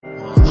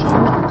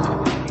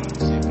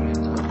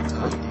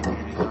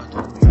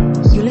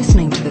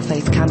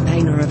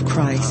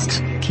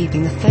Christ,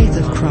 keeping the faith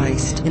of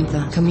Christ in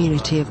the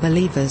community of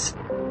believers.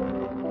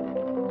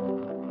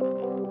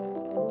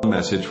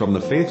 Message from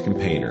the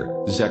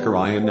Faithcampaigner,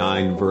 Zechariah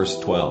 9 verse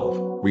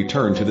 12.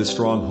 Return to the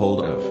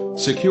stronghold of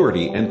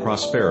security and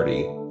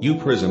prosperity, you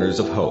prisoners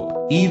of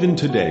hope. Even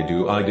today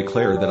do I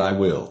declare that I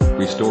will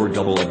restore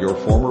double of your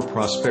former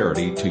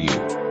prosperity to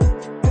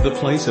you. The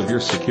place of your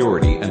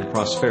security and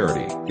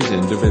prosperity is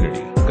in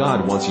divinity.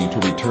 God wants you to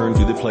return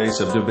to the place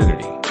of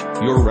divinity.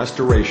 Your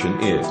restoration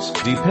is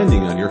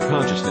depending on your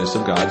consciousness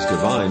of God's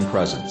divine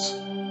presence.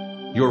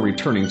 Your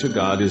returning to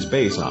God is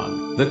based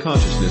on the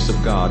consciousness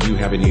of God you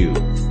have in you.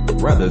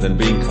 Rather than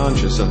being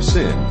conscious of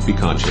sin, be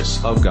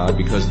conscious of God,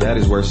 because that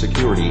is where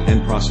security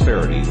and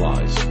prosperity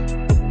lies.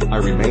 I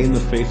remain the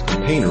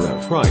Faithcampaigner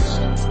of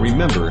Christ.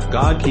 Remember,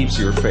 God keeps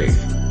your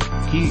faith.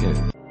 Key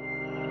in.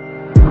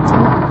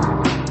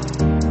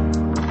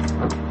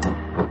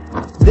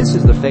 This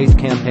is the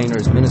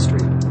Faithcampaigners ministry,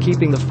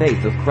 keeping the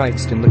faith of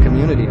Christ in the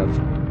community of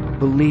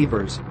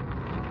believers.